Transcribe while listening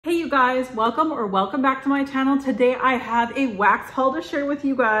guys, welcome back to my channel. Today I have a wax haul to share with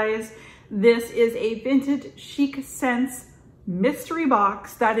you guys. This is a Vintage Chic Scents mystery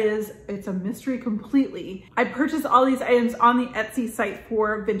box. It's a mystery completely. I purchased all these items on the Etsy site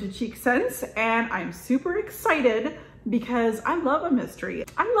for Vintage Chic Scents, and I'm super excited because I love a mystery.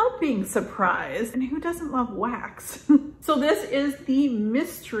 I love being surprised, and who doesn't love wax? So this is the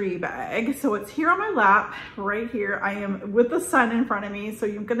mystery bag. So it's here on my lap, right here. I am with the sun in front of me, so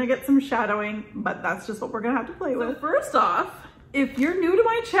you're gonna get some shadowing, but that's just what we're gonna have to play with. So first off, if you're new to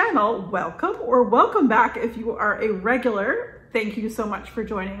my channel, welcome, or welcome back if you are a regular. Thank you so much for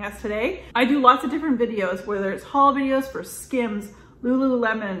joining us today. I do lots of different videos, whether it's haul videos for Skims,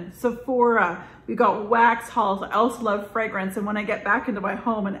 Lululemon, Sephora. We got wax hauls. I also love fragrance, and when I get back into my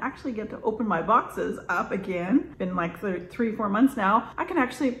home and actually get to open my boxes up again, been like 3-4 months now, I can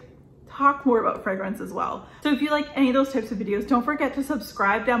actually talk more about fragrance as well. So if you like any of those types of videos, don't forget to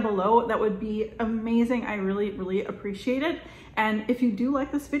subscribe down below. That would be amazing. I really appreciate it. And if you do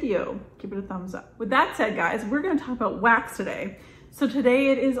like this video, give it a thumbs up. With that said, guys, we're going to talk about wax today. So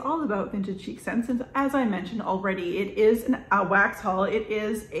today it is all about Vintage Chic Scents, and as I mentioned already, it is a wax haul. It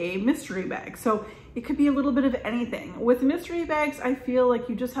is a mystery bag, so it could be a little bit of anything. With mystery bags, I feel like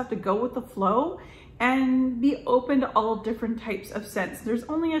you just have to go with the flow and be open to all different types of scents. There's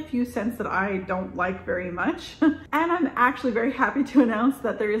only a few scents that I don't like very much, and I'm actually very happy to announce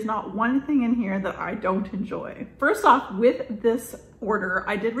that there is not one thing in here that I don't enjoy. First off, with this order,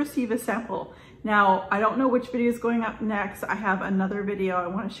 I did receive a sample. Now, I don't know which video is going up next. I have another video I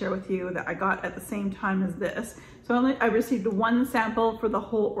want to share with you that I got at the same time as this. So I received one sample for the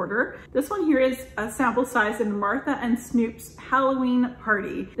whole order. This one here is a sample size in Martha and Snoop's Halloween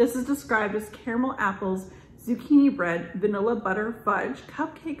Party. This is described as caramel apples, zucchini bread, vanilla butter fudge,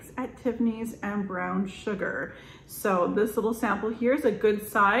 cupcakes at Tiffany's, and brown sugar. So this little sample here is a good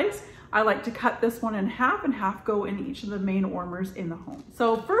size. I like to cut this one in half and half go in each of the main warmers in the home.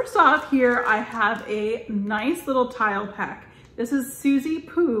 So first off here, I have a nice little tile pack. This is Susie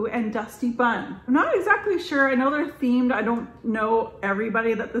Pooh and Dusty Bun. I'm not exactly sure. I know they're themed. I don't know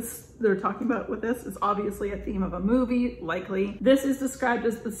everybody that they're talking about with this. It's obviously a theme of a movie, likely. This is described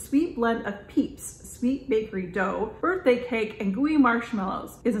as the sweet blend of Peeps, sweet bakery dough, birthday cake, and gooey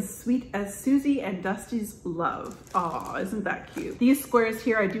marshmallows. Is as sweet as Susie and Dusty's love. Aw, isn't that cute? These squares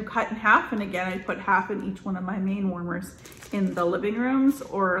here I do cut in half, and again, I put half in each one of my main warmers in the living rooms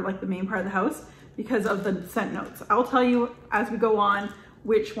or like the main part of the house because of the scent notes. I'll tell you as we go on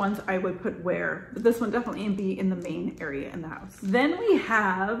which ones I would put where, but this one definitely be in the main area in the house. Then we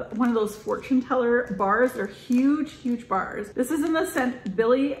have one of those fortune teller bars. They're huge bars. This is in the scent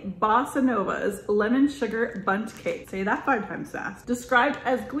Billy Bossa Nova's Lemon Sugar Bundt Cake. Say that 5 times fast. Described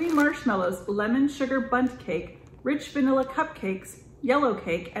as gooey marshmallows, lemon sugar bundt cake, rich vanilla cupcakes, yellow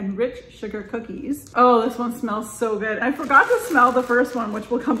cake, and rich sugar cookies. Oh, this one smells so good. I forgot to smell the first one,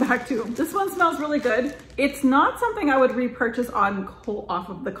 which we'll come back to. This one smells really good. It's not something I would repurchase off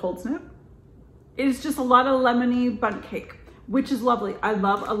of the cold snip. It's just a lot of lemony bundt cake, which is lovely. I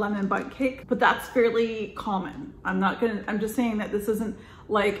love a lemon bundt cake, but that's fairly common. I'm just saying that this isn't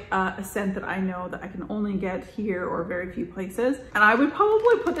like a scent that I know that I can only get here or very few places. And I would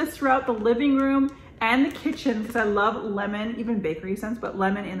probably put this throughout the living room and the kitchen because I love lemon, even bakery scents, but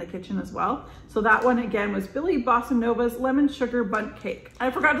lemon in the kitchen as well. So that one again was Billy Bossa Nova's Lemon Sugar Bundt Cake. I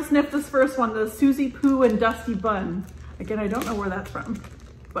forgot to sniff this first one, the Susie Pooh and Dusty Bun. Again, I don't know where that's from,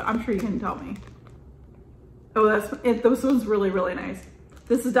 but I'm sure you can tell me. Oh, that's it. This one's really nice.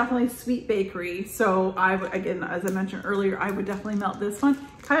 This is definitely sweet bakery. So again, as I mentioned earlier, I would definitely melt this one,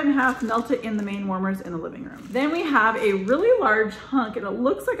 cut it in half, melt it in the main warmers in the living room. Then we have a really large hunk, and it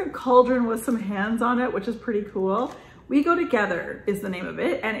looks like a cauldron with some hands on it, which is pretty cool. We Go Together is the name of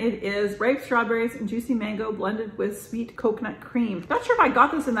it, and it is ripe strawberries and juicy mango blended with sweet coconut cream. Not sure if I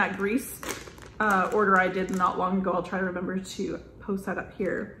got this in that Greece order I did not long ago. I'll try to remember to post that up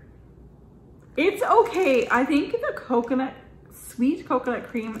here. It's okay. I think the sweet coconut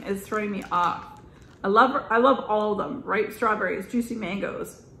cream is throwing me off. I love all of them. Ripe strawberries, juicy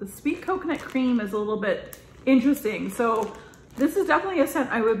mangoes. The sweet coconut cream is a little bit interesting. So this is definitely a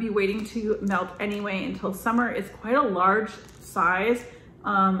scent I would be waiting to melt anyway until summer. It's quite a large size.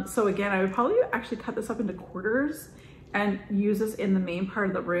 So again, I would probably actually cut this up into quarters and use this in the main part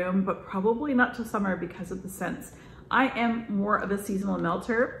of the room, but probably not till summer because of the scents. I am more of a seasonal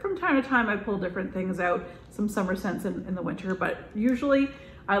melter. From time to time, I pull different things out, some summer scents in the winter, but usually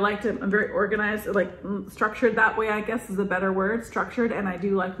I'm very organized, like structured that way, I guess is a better word, structured, and I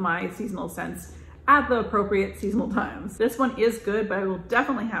do like my seasonal scents at the appropriate seasonal times. This one is good, but I will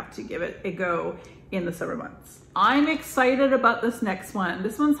definitely have to give it a go in the summer months. I'm excited about this next one.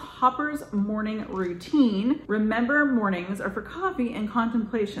 This one's Hopper's Morning Routine. Remember, mornings are for coffee and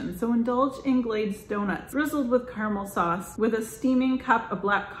contemplation, so indulge in glazed donuts drizzled with caramel sauce with a steaming cup of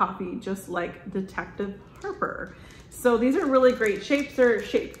black coffee, just like Detective Harper. So these are really great shapes. They're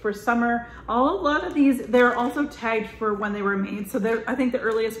shaped for summer. A lot of these, they're also tagged for when they were made. So I think the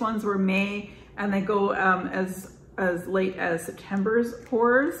earliest ones were May, and they go as late as September's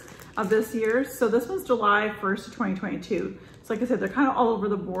pours of this year. So this one's July 1st of 2022. So like I said, they're kind of all over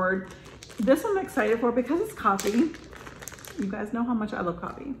the board. This one I'm excited for because it's coffee. You guys know how much I love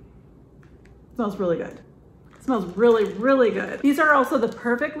coffee. It smells really good. It smells really, really good. These are also the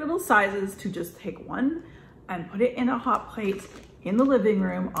perfect little sizes to just take one and put it in a hot plate in the living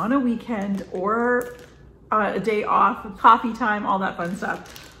room on a weekend or a day off, coffee time, all that fun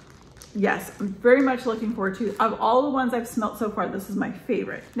stuff. Yes, I'm very much looking forward to. Of all the ones I've smelt so far, this is my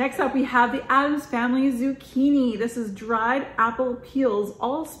favorite. Next up, we have the Addams Family Zucchini. This is dried apple peels,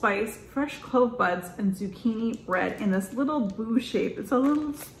 allspice, fresh clove buds, and zucchini bread in this little boo shape. It's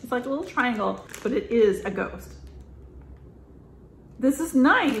like a little triangle, but it is a ghost. This is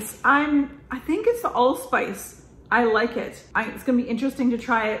nice. I think it's the allspice. I like it. It's gonna be interesting to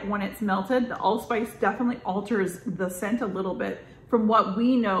try it when it's melted. The allspice definitely alters the scent a little bit. From what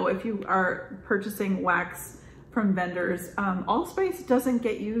we know, if you are purchasing wax from vendors, allspice doesn't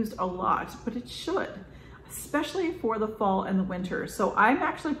get used a lot, but it should, especially for the fall and the winter. So I'm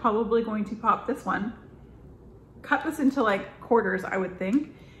actually probably going to pop this one, cut this into like quarters, I would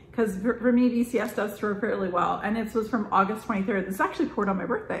think, because for me, VCS does throw fairly well. And this was from August 23rd. This actually poured on my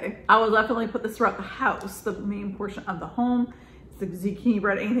birthday. I will definitely put this throughout the house, the main portion of the home. The zucchini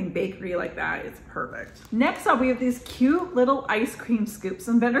bread, anything bakery like that, it's perfect. Next up, we have these cute little ice cream scoops.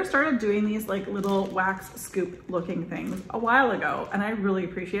 And vendors started doing these like little wax scoop looking things a while ago. And I really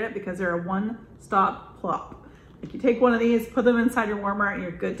appreciate it because they're a one-stop plop. Like you take one of these, put them inside your warmer, and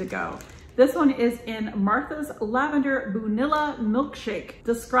you're good to go. This one is in Martha's Lavender Vanilla Milkshake,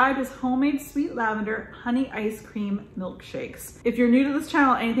 described as homemade sweet lavender honey ice cream milkshakes. If you're new to this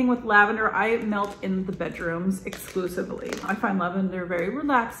channel, anything with lavender, I melt in the bedrooms exclusively. I find lavender very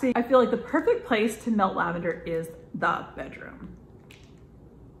relaxing. I feel like the perfect place to melt lavender is the bedroom.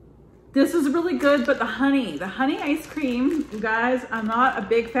 This is really good, but the honey ice cream, you guys, I'm not a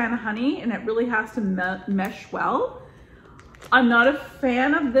big fan of honey, and it really has to mesh well. I'm not a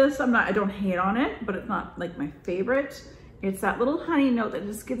fan of this. I don't hate on it, but it's not like my favorite. It's that little honey note that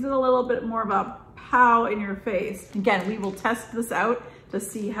just gives it a little bit more of a pow in your face. Again, we will test this out to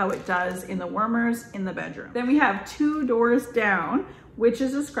see how it does in the warmers in the bedroom. Then we have Two Doors Down, which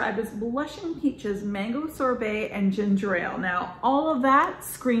is described as blushing peaches, mango sorbet, and ginger ale. Now, all of that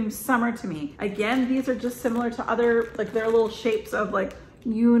screams summer to me. Again, these are just similar to other, like they're little shapes of like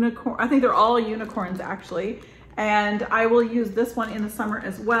unicorn. I think they're all unicorns actually. And I will use this one in the summer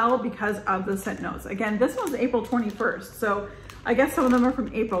as well because of the scent notes. Again, this one's April 21st. So I guess some of them are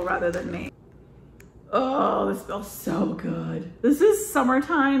from April rather than May. Oh, this smells so good. This is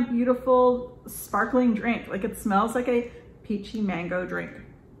summertime, beautiful, sparkling drink. Like it smells like a peachy mango drink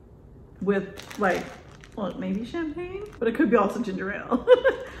with like, well, maybe champagne, but it could be also ginger ale.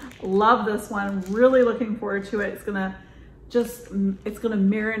 Love this one. Really looking forward to it. It's gonna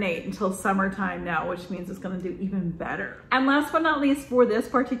marinate until summertime now, which means it's gonna do even better. And last but not least for this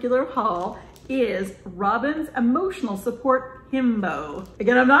particular haul is Robin's Emotional Support Himbo.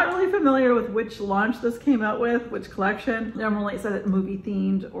 Again, I'm not really familiar with which launch this came out with, which collection. Normally it said it movie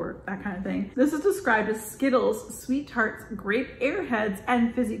themed or that kind of thing. This is described as Skittles, Sweet Tarts, Grape Airheads,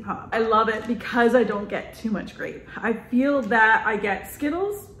 and Fizzy Pop. I love it because I don't get too much grape. I feel that I get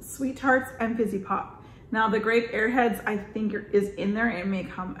Skittles, Sweet Tarts, and Fizzy Pop. Now the grape airheads I think is in there. It may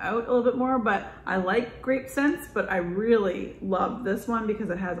come out a little bit more, but I like grape scents, but I really love this one because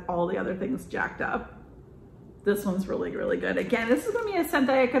it has all the other things jacked up. This one's really, really good. Again, this is gonna be a scent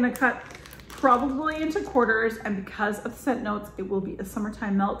that I'm gonna cut probably into quarters, and because of scent notes, it will be a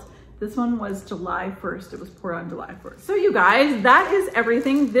summertime melt. This one was July 1st. It was poured on July 1st. So you guys, that is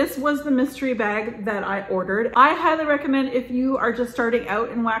everything. This was the mystery bag that I ordered. I highly recommend if you are just starting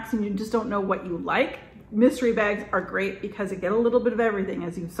out in wax and you just don't know what you like, mystery bags are great because they get a little bit of everything,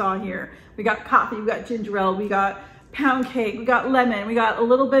 as you saw here. We got coffee, we got ginger ale, we got pound cake, we got lemon, we got a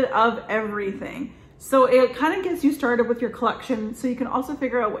little bit of everything. So it kind of gets you started with your collection so you can also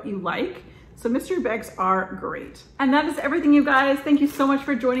figure out what you like. So mystery bags are great. And that is everything, you guys. Thank you so much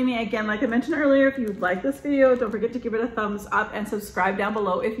for joining me. Again, like I mentioned earlier, if you like this video, don't forget to give it a thumbs up and subscribe down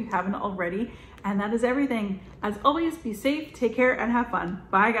below if you haven't already. And that is everything. As always, be safe, take care, and have fun.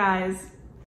 Bye, guys.